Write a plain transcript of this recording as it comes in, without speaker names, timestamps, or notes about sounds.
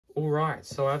Alright,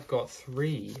 so I've got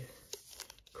 3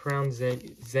 Crown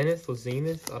Zenith or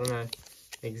Zenith. I don't know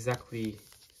exactly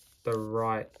the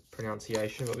right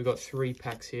pronunciation, but we've got 3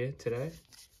 packs here today.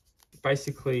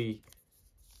 Basically,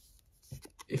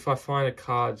 if I find a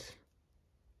card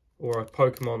or a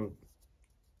Pokemon...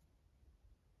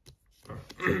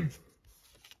 Alright,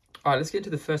 let's get to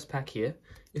the first pack here.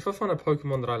 If I find a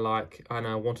Pokemon that I like and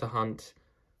I want to hunt,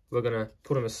 we're going to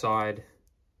put them aside.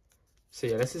 So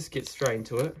yeah, let's just get straight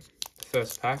into it. The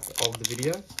first pack of the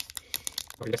video.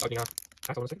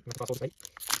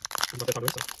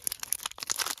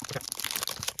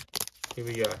 Here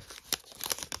we go.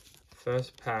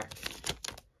 First pack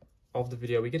of the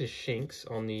video. We get a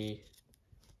Shinx on the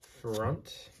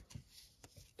front.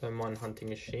 Don't mind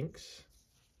hunting a Shinx.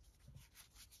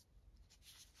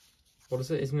 What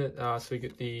is it? Isn't it? So we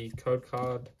get the code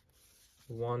card.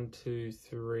 1, 2,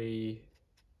 3,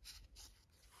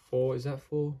 4. Is that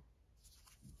 4?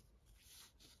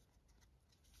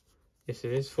 Yes,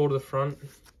 it is. 4 to the front.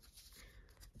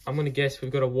 I'm going to guess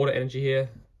we've got a water energy here.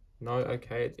 No,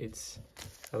 okay. It's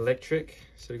electric.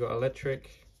 So we've got electric.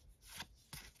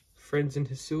 Friends in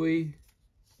Hisui.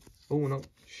 Oh, not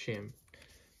Shim.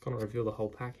 Can't reveal the whole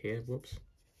pack here. Whoops.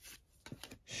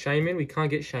 Shaman. We can't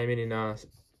get Shaman in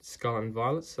Scarlet and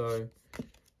Violet, so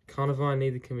Carnivine,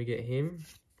 neither can we get him.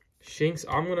 Shinx,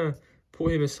 I'm going to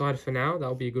put him aside for now.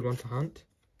 That'll be a good one to hunt.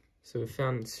 So we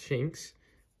found Shinx.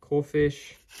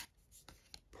 Corphish.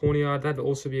 Pawniard, that'd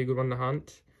also be a good one to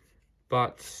hunt.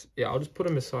 But, yeah, I'll just put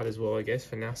him aside as well, I guess,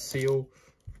 for now. Seal.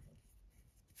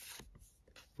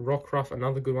 Rockruff,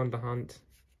 another good one to hunt.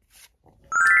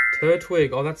 Turtwig,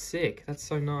 oh, that's sick. That's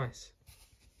so nice.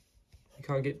 You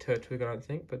can't get Turtwig, I don't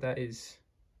think, but that is...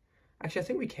 Actually, I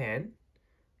think we can.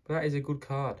 But that is a good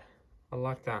card. I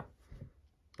like that.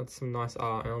 That's some nice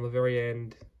art. And on the very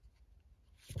end,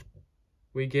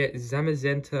 we get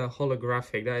Zamazenta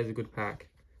Holographic. That is a good pack.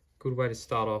 Good way to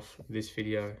start off this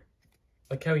video.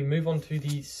 Okay, we move on to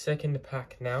the second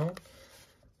pack now.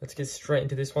 Let's get straight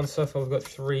into this one. So far, we've got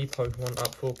 3 Pokemon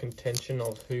up for contention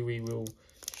of who we will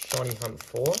shiny hunt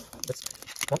for.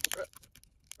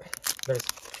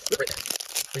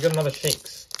 We got another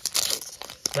Shinx.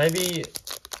 Maybe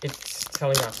it's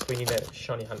telling us we need a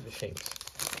shiny hunt for Shinx.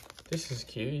 This is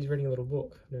cute. He's reading a little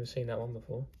book. Never seen that one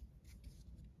before.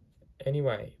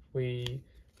 Anyway, we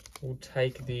will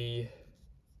take the...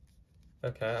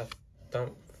 Okay,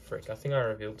 I think I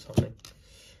revealed something.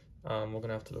 We're going to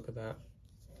have to look at that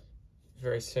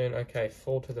very soon. Okay,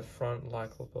 4 to the front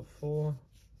like before.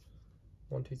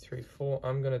 1, 2, 3, 4.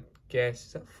 I'm going to guess...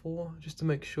 Is that 4? Just to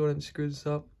make sure I don't screw this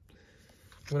up.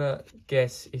 I'm going to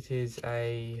guess it is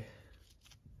a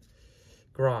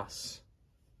grass.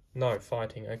 No,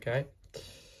 fighting, okay.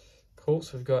 Cool,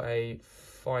 so we've got a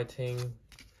fighting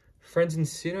Friends in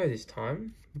Sinnoh this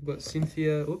time. We've got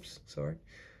Cynthia,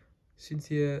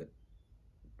 Cynthia,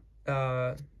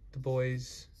 the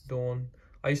boys, Dawn.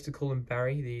 I used to call him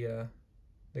Barry, the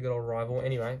good old rival.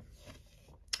 Anyway,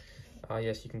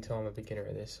 yes, you can tell I'm a beginner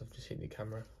at this. I've just hit the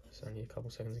camera. It's only a couple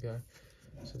seconds ago.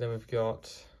 So then we've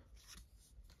got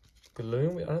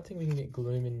Gloom. I don't think we can get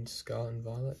Gloom in Scarlet and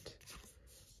Violet.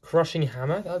 Crushing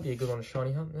Hammer. That would be a good one to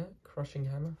shiny hunt there. Crushing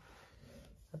Hammer.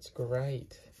 That's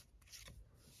great.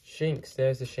 Shinx.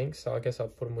 There's the Shinx. So I guess I'll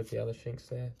put him with the other Shinx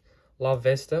there.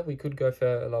 Larvesta. We could go for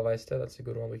Larvesta. That's a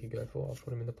good one we could go for. I'll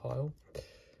put him in the pile.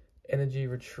 Energy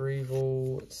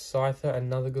Retrieval. Scyther.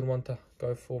 Another good one to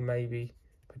go for, maybe.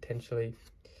 Potentially.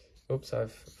 Oops,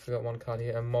 I've forgot one card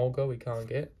here. A Mulga we can't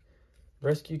get.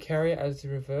 Rescue Carrier as the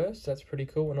reverse. That's pretty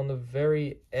cool. And on the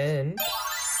very end...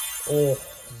 Oh,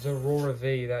 Zorora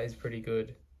V. That is pretty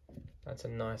good. That's a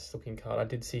nice looking card. I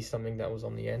did see something that was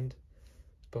on the end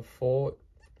before.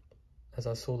 As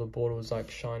I saw the border was like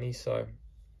shiny. So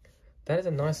that is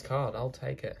a nice card. I'll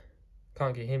take it.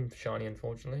 Can't get him shiny,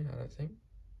 unfortunately. I don't think.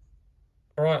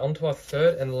 Alright, on to our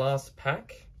third and last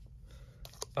pack.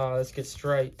 Let's get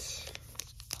straight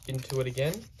into it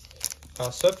again.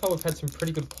 So far we've had some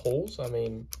pretty good pulls. I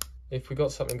mean, if we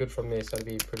got something good from this, that'd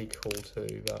be pretty cool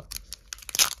too. But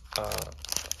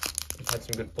we've had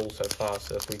some good pulls so far,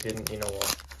 so if we didn't, you know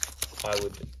what, I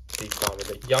would be fine with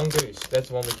it. Young Goose, that's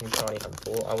the one we can shiny hunt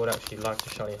for. I would actually like to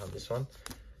shiny hunt this one.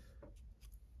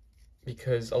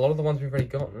 Because a lot of the ones we've already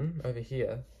gotten over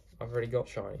here, I've already got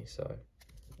shiny, so...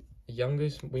 Young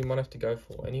Goose we might have to go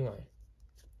for anyway.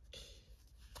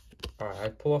 Alright, I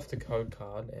pull off the code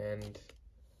card and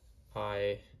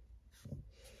I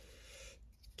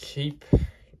keep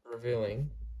revealing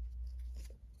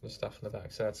the stuff in the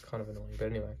back, so that's kind of annoying. But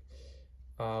anyway,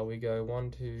 we go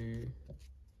 1, 2,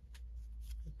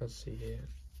 let's see here,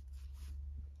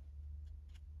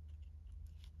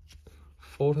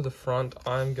 4 to the front.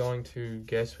 I'm going to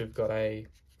guess we've got a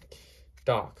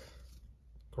dark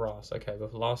grass. Okay,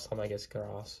 but last time I guess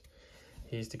grass.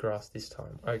 Here's the grass this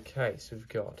time. Okay, so we've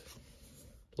got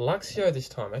Luxio this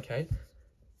time. Okay,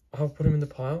 I'll put him in the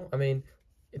pile. I mean,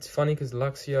 it's funny because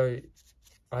Luxio,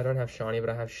 I don't have shiny, but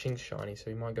I have Shinx shiny, so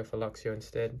we might go for Luxio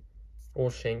instead. Or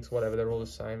Shinx, whatever, they're all the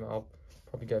same. I'll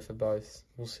probably go for both.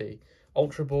 We'll see.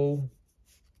 Ultra Ball,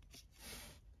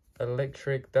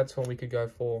 Electric, that's what we could go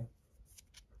for.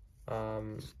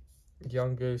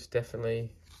 Young Goose, definitely.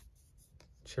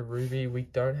 Cherubi, we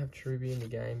don't have Cherubi in the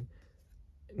game.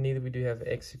 Neither we do have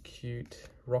Execute.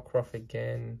 Rockruff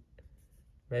again.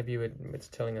 Maybe it's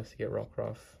telling us to get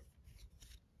Rockruff.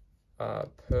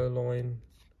 Purloin,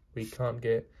 we can't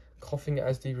get. Coughing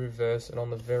as the reverse, and on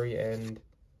the very end,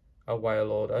 a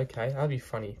Wailord. Okay, that'd be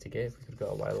funny to get if we could go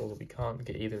a Wailord, but we can't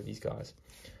get either of these guys.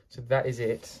 So that is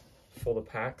it for the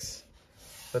packs.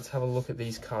 Let's have a look at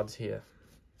these cards here.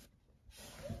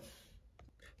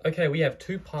 Okay, we have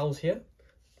 2 piles here.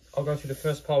 I'll go through the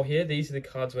first pile here. These are the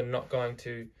cards we're not going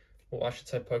to, or I should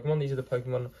say Pokemon. These are the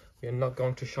Pokemon we are not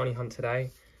going to shiny hunt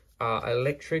today.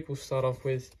 Electric we'll start off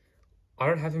with. I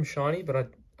don't have him shiny,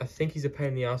 but I think he's a pain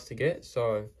in the ass to get,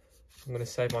 so I'm going to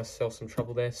save myself some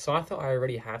trouble there. Scyther I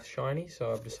already have shiny,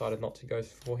 so I've decided not to go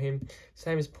for him.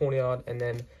 Same as Pawniard, and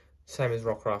then same as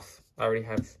Rockruff. I already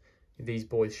have these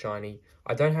boys shiny.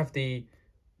 I don't have the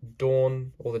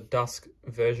Dawn or the Dusk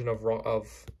version of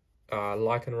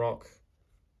Lycanroc,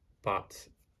 but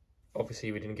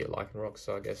obviously we didn't get Lycanroc,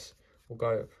 so I guess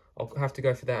I'll have to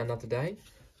go for that another day.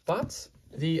 But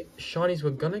the shinies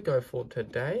we're going to go for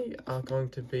today are going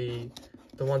to be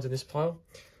the ones in this pile.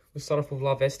 We'll start off with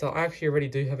Larvesta. I actually already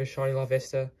do have a shiny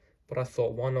Larvesta, but I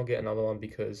thought why not get another one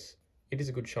because it is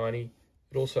a good shiny.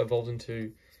 It also evolves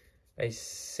into a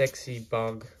sexy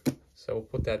bug, so we'll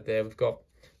put that there. We've got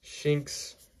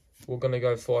Shinx. We're going to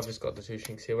go for, I've just got the 2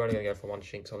 Shinx here. We're only going to go for 1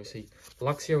 Shinx, obviously.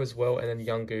 Luxio as well, and then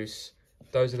Young Goose.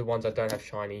 Those are the ones I don't have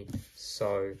shiny.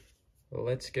 So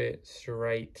let's get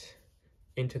straight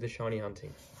into the shiny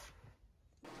hunting.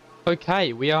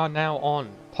 Okay, we are now on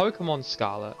Pokemon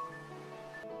Scarlet.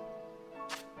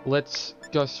 Let's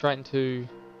go straight into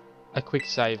a quick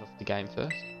save of the game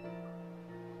first.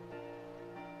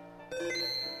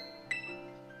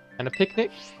 And a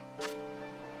picnic.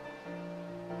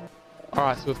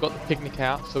 Alright, so we've got the picnic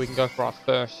out, so we can go for our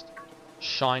first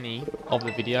shiny of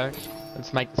the video.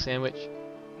 Let's make the sandwich.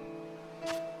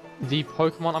 The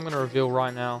Pokemon I'm going to reveal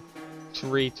right now.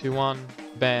 3, 2, 1.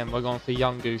 Bam, we're going for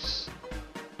Young Goose.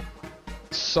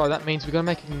 So that means we're going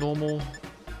to make a normal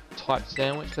type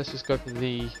sandwich. Let's just go for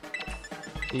these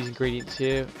ingredients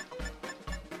here.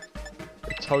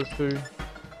 The tofu.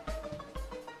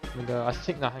 I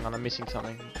think, no, hang on, I'm missing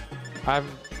something. I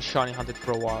haven't shiny hunted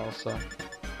for a while, so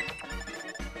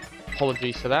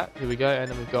apologies for that. Here we go, and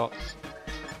then we've got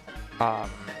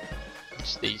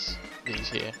just these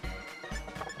here.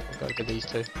 We'll go for these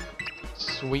 2.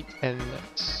 Sweet and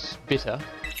bitter.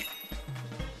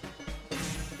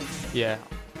 Yeah.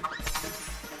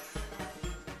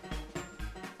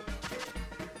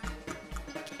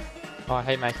 Oh, I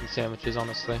hate making sandwiches,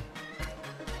 honestly.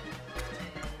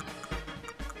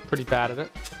 Pretty bad at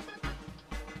it.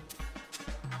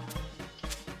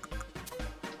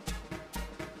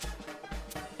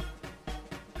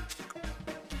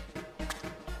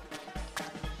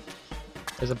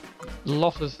 There's a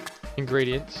lot of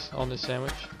ingredients on this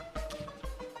sandwich.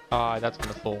 Ah, that's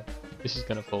gonna fall. This is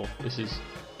gonna fall. This is...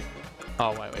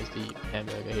 Oh wait, where's the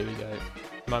hamburger? Here we go.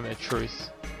 Moment of truth.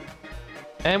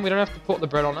 And we don't have to put the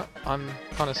bread on it. I'm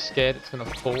kind of scared it's gonna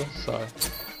fall, so...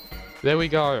 There we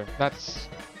go. That's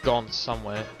gone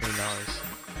somewhere. Who knows?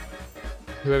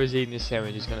 Whoever's eating this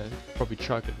sandwich is gonna probably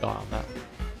choke and die on that.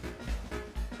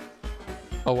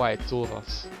 Oh wait, it's all of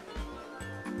us.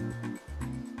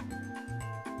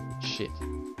 Shit.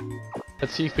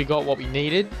 Let's see if we got what we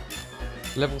needed.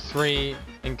 Level 3,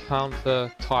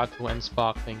 encounter, title, and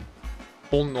sparkling.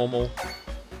 All normal.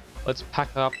 Let's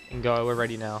pack up and go. We're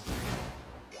ready now.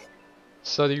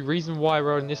 So the reason why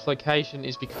we're in this location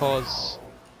is because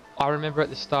I remember at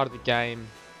the start of the game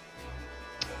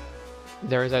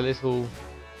there is a little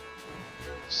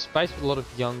space with a lot of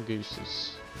young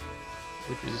gooses,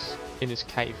 which is in this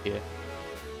cave here.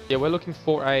 Yeah, we're looking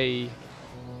for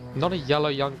not a yellow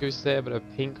young goose there, but a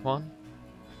pink one.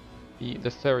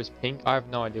 The fur is pink. I have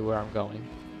no idea where I'm going.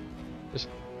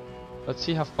 Let's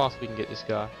see how fast we can get this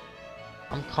guy.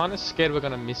 I'm kind of scared we're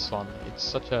going to miss one. It's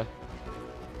such a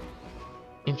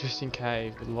interesting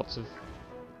cave with lots of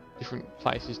different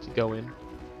places to go in.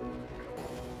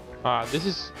 This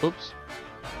is... Oops.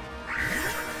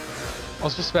 I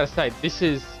was just about to say, this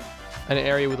is an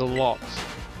area with a lot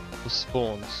of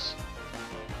spawns.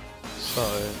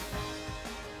 So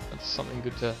that's something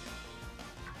good to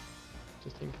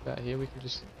think about here. We can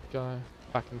just go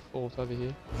back and forth over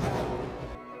here.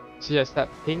 So yes, that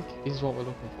pink is what we're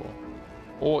looking for.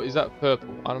 Or is that purple?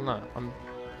 I don't know. I'm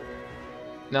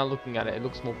now looking at it, it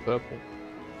looks more purple.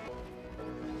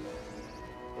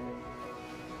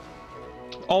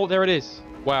 Oh, there it is.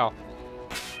 Wow.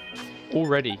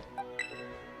 Already.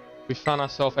 We found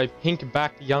ourselves a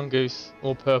pink-backed young goose,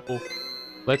 or purple.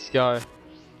 Let's go.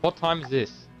 What time is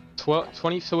this?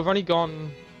 20, so we've only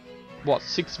gone, what,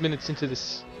 6 minutes into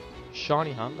this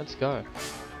shiny hunt? Let's go.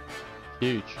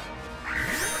 Huge.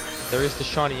 There is the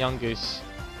shiny young goose.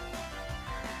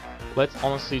 Let's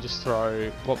honestly just throw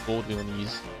what ball do we want to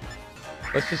use.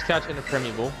 Let's just catch in a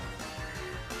Premier Ball.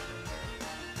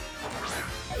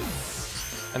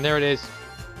 And there it is.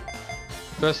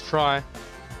 First try.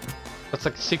 That's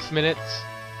like 6 minutes.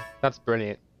 That's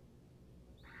brilliant.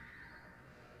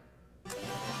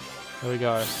 There we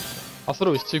go. I thought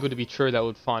it was too good to be true that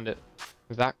we'd find it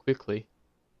that quickly.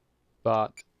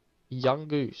 But young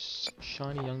goose.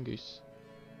 Shiny young goose.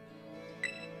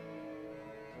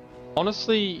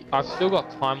 Honestly, I've still got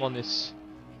time on this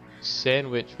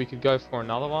sandwich. We could go for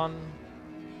another one.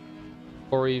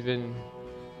 Or even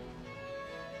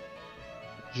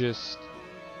just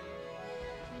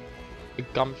a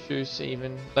gumshoes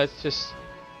even. Let's just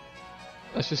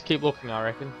keep looking, I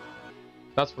reckon.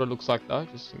 That's what it looks like though,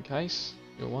 just in case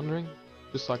you're wondering.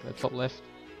 Just like in the top left.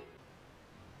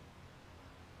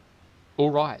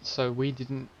 Alright, so we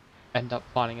didn't end up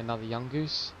finding another young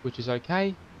goose, which is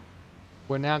okay.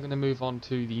 We're now going to move on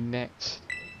to the next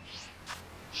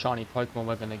shiny Pokemon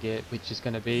we're going to get, which is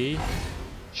going to be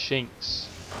Shinx.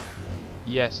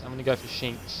 Yes, I'm going to go for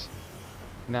Shinx.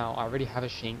 Now, I already have a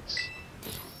Shinx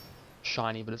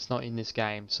shiny, but it's not in this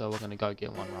game, so we're going to go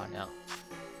get one right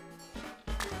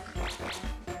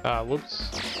now.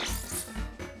 Whoops.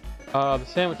 The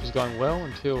sandwich is going well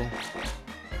until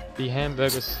the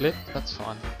hamburger slipped. That's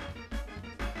fine.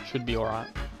 Should be alright.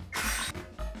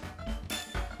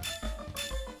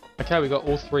 Okay, we got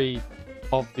all three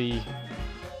of the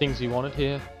things we wanted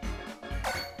here.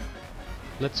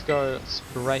 Let's go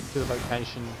straight to the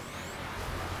location.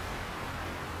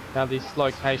 Now this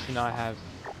location I have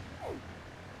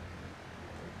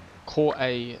caught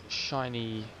a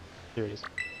shiny, here it is,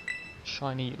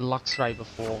 shiny Luxray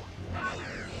before.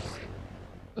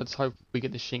 Let's hope we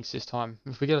get the Shinx this time.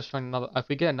 If we get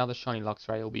another shiny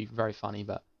Luxray, it'll be very funny,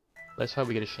 but let's hope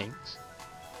we get a Shinx.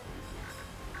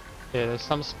 Yeah, there's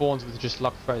some spawns with just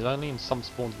Luxrays only and some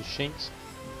spawns with Shinx.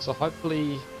 So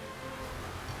hopefully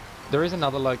there is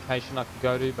another location I could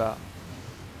go to, but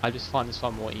I just find this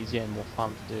one more easier and more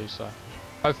fun to do, so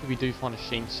hopefully we do find a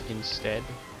Shinx instead.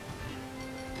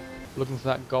 Looking for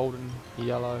that golden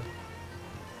yellow.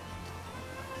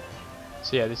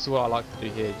 So yeah, this is what I like to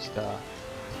do here, just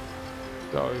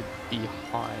go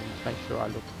behind, make sure I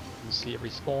look and see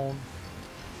every spawn.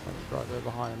 Make sure I go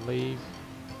behind and leave.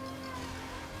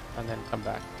 And then come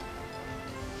back.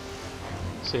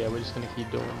 So yeah, we're just going to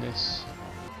keep doing this.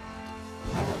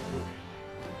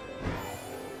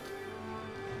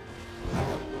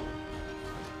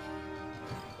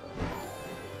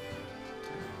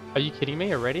 Are you kidding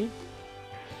me already?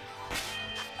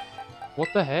 What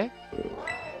the heck?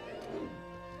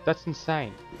 That's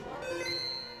insane.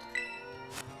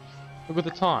 Look at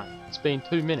the time. It's been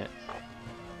 2 minutes.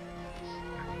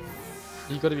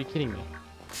 You got to be kidding me.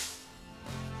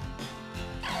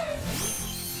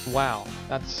 Wow,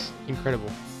 that's incredible.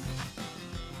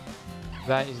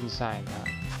 That is insane.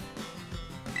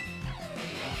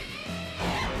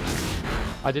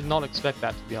 I did not expect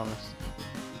that, to be honest.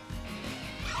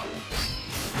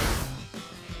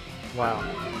 Wow,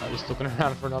 I'm just looking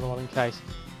around for another one in case.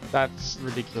 That's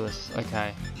ridiculous.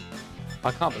 Okay.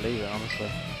 I can't believe it,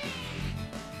 honestly.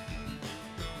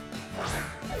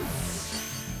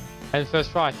 And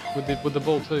first try with the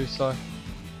ball too, so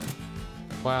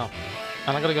wow.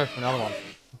 And I gotta go for another one.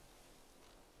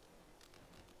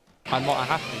 I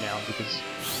have to now because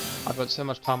I've got so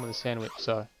much time with the sandwich,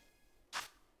 so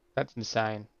that's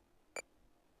insane.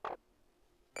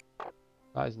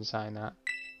 That is insane, that.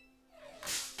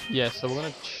 Yeah, so we're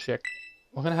gonna check.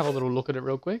 We're gonna have a little look at it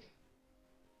real quick.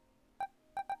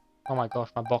 Oh my gosh,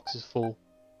 my box is full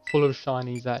of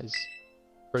shinies. That is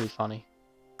pretty funny.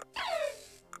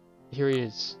 Here he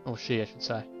is, or she, I should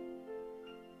say.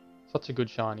 Such a good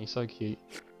shiny, so cute.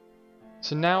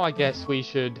 So now I guess we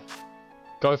should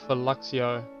go for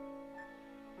Luxio,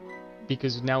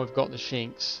 because now we've got the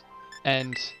Shinx,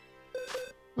 and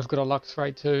we've got a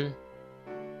Luxray too.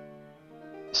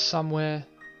 Somewhere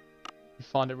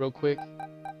Find it real quick.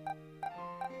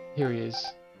 Here he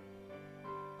is.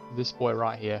 This boy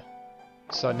right here.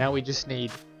 So now we just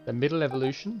need the middle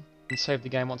evolution and save the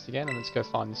game once again, and let's go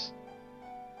find this.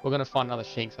 We're gonna find another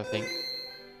Shinx, I think.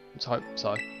 Let's hope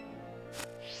so.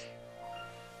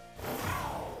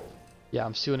 Yeah,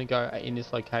 I'm still gonna go in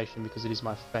this location because it is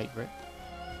my favorite.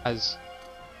 As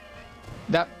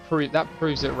that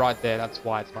proves it right there. That's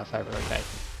why it's my favorite location.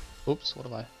 Oops, what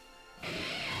did I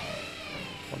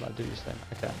do just then?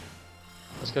 Okay,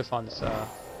 let's go find this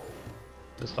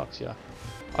this Luxia.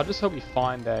 I just hope we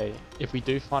find if we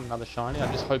do find another shiny,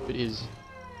 I just hope it is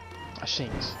a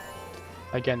Shinx.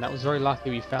 Again, that was very lucky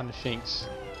we found a Shinx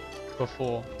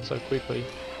before so quickly.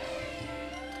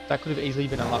 That could have easily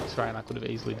been a Luxray, and I could have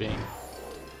easily been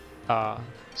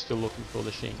still looking for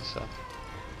the Shinx, so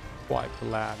quite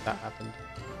glad that happened.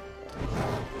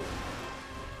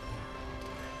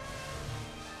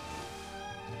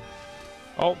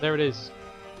 Oh, there it is.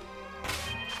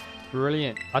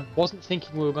 Brilliant. I wasn't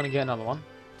thinking we were going to get another one,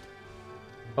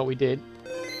 but we did.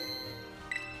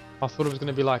 I thought it was going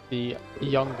to be like the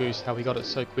young goose, how we got it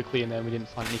so quickly and then we didn't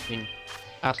find anything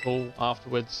at all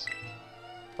afterwards.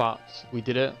 But we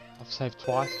did it. I've saved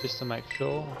twice just to make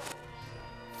sure.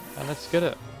 And let's get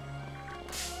it.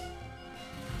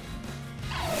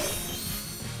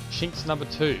 Shinx number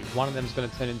 2. One of them is going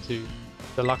to turn into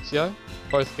the Luxio.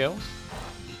 Both girls.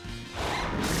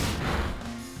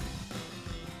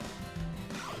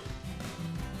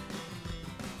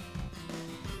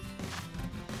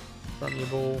 From your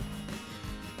ball.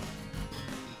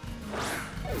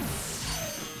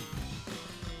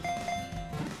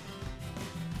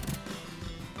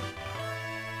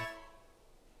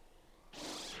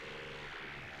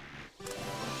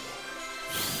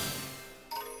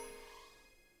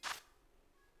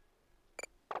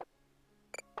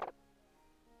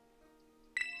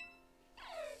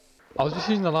 I was just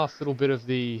using the last little bit of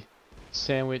the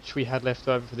sandwich we had left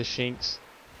over for the Shinx.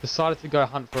 Decided to go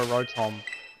hunt for a Rotom.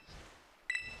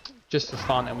 Just for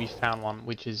fun, and we found one,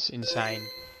 which is insane.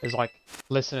 There's like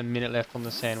less than a minute left on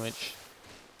the sandwich.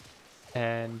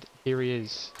 And here he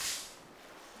is.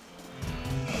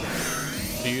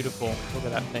 Beautiful. Look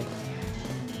at that thing.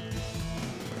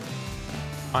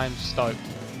 I am stoked.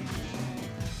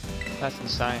 That's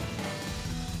insane.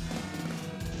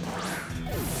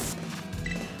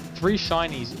 3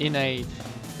 shinies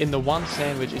in the one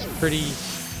sandwich is pretty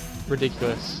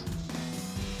ridiculous.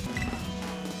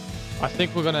 I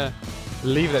think we're gonna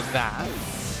leave it at that.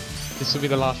 This will be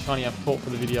the last shiny I've caught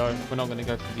for the video. We're not gonna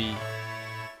go for the,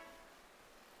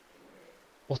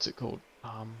 what's it called?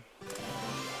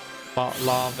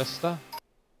 La Vesta.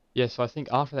 Yeah, so I think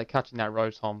after that catching that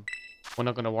Rotom, we're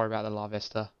not gonna worry about the La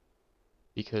Vesta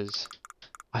because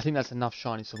I think that's enough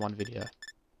shinies for one video.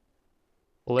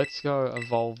 Well, let's go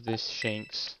evolve this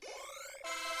Shinx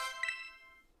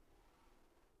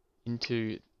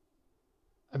into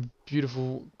a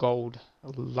beautiful gold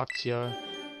Luxio.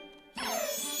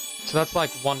 So that's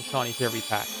like 1 shiny for every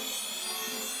pack.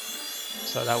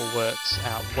 So that works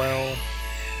out well.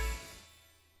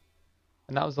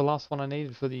 And that was the last one I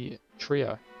needed for the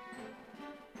trio.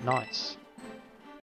 Nice.